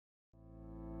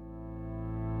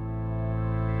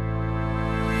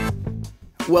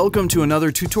Welcome to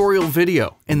another tutorial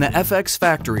video in the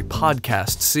FxFactory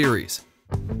podcast series.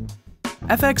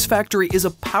 FxFactory is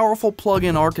a powerful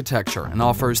plugin architecture and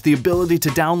offers the ability to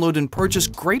download and purchase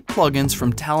great plugins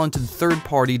from talented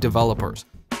third-party developers.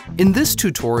 In this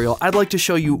tutorial, I'd like to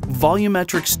show you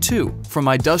Volumetrix 2 from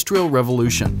Industrial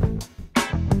Revolution.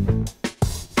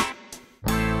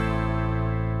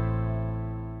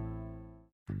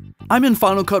 I'm in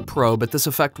Final Cut Pro, but this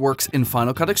effect works in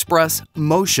Final Cut Express,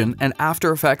 Motion, and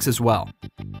After Effects as well.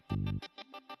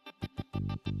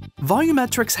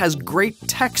 Volumetrix has great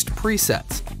text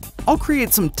presets. I'll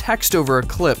create some text over a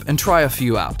clip and try a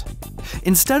few out.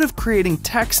 Instead of creating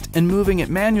text and moving it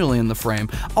manually in the frame,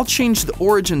 I'll change the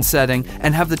origin setting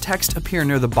and have the text appear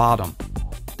near the bottom.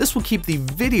 This will keep the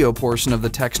video portion of the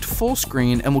text full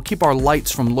screen and will keep our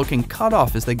lights from looking cut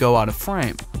off as they go out of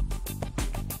frame.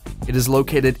 It is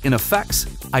located in Effects,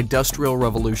 Industrial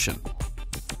Revolution.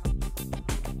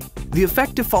 The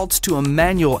effect defaults to a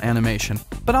manual animation,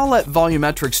 but I'll let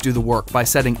Volumetrix do the work by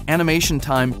setting animation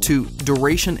time to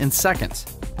duration in seconds,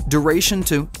 duration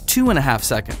to 2.5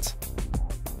 seconds.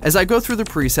 As I go through the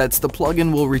presets, the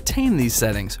plugin will retain these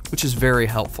settings, which is very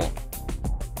helpful.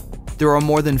 There are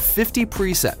more than 50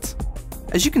 presets.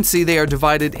 As you can see, they are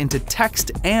divided into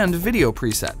text and video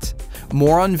presets.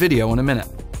 More on video in a minute.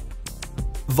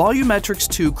 Volumetrix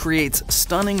 2 creates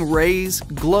stunning rays,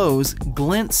 glows,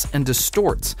 glints, and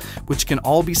distorts, which can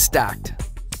all be stacked.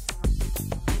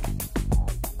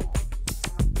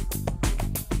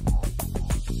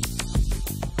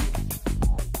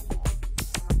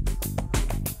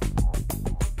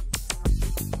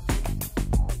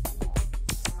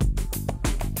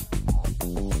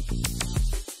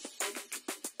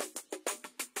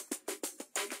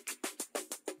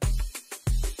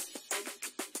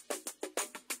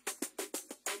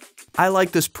 I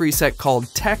like this preset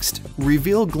called Text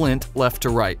Reveal Glint Left to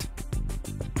Right.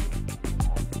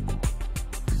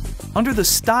 Under the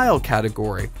Style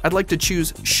category, I'd like to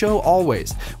choose Show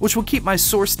Always, which will keep my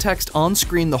source text on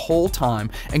screen the whole time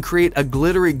and create a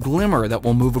glittery glimmer that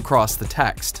will move across the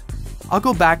text. I'll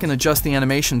go back and adjust the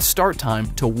animation start time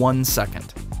to 1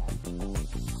 second.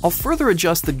 I'll further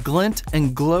adjust the glint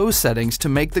and glow settings to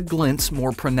make the glints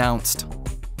more pronounced.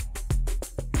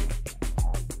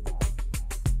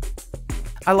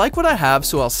 I like what I have,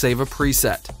 so I'll save a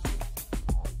preset.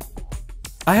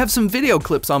 I have some video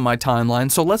clips on my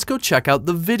timeline, so let's go check out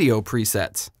the video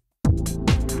presets.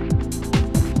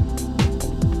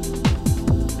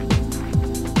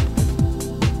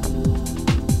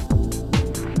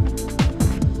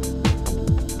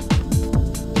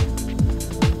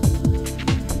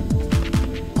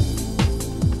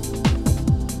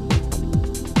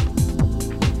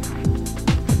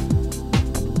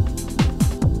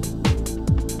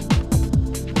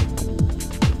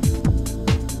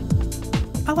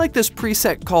 I like this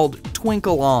preset called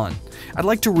Twinkle On. I'd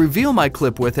like to reveal my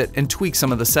clip with it and tweak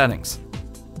some of the settings.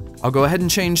 I'll go ahead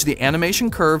and change the animation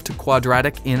curve to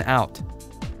quadratic in-out.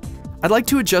 I'd like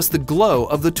to adjust the glow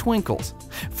of the twinkles.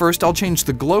 First, I'll change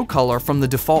the glow color from the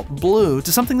default blue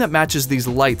to something that matches these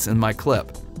lights in my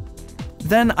clip.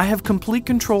 Then I have complete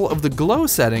control of the glow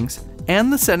settings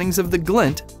and the settings of the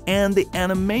glint and the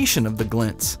animation of the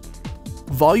glints.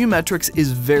 Volumetrix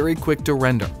is very quick to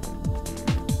render.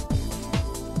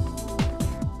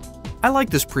 I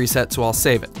like this preset, so I'll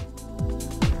save it.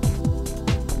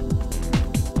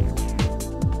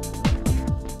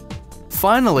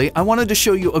 Finally, I wanted to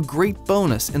show you a great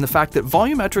bonus in the fact that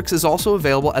Volumetrix is also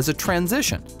available as a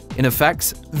transition in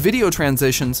Effects, Video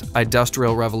Transitions,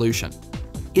 Industrial Revolution.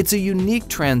 It's a unique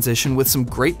transition with some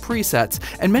great presets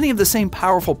and many of the same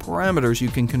powerful parameters you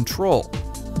can control.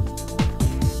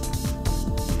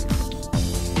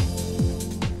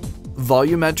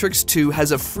 Volumetrix 2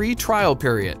 has a free trial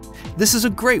period. This is a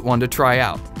great one to try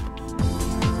out.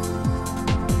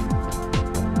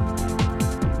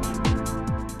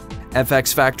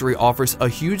 FxFactory offers a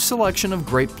huge selection of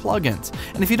great plugins,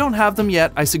 and if you don't have them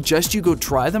yet, I suggest you go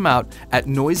try them out at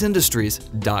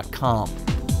noiseindustries.com.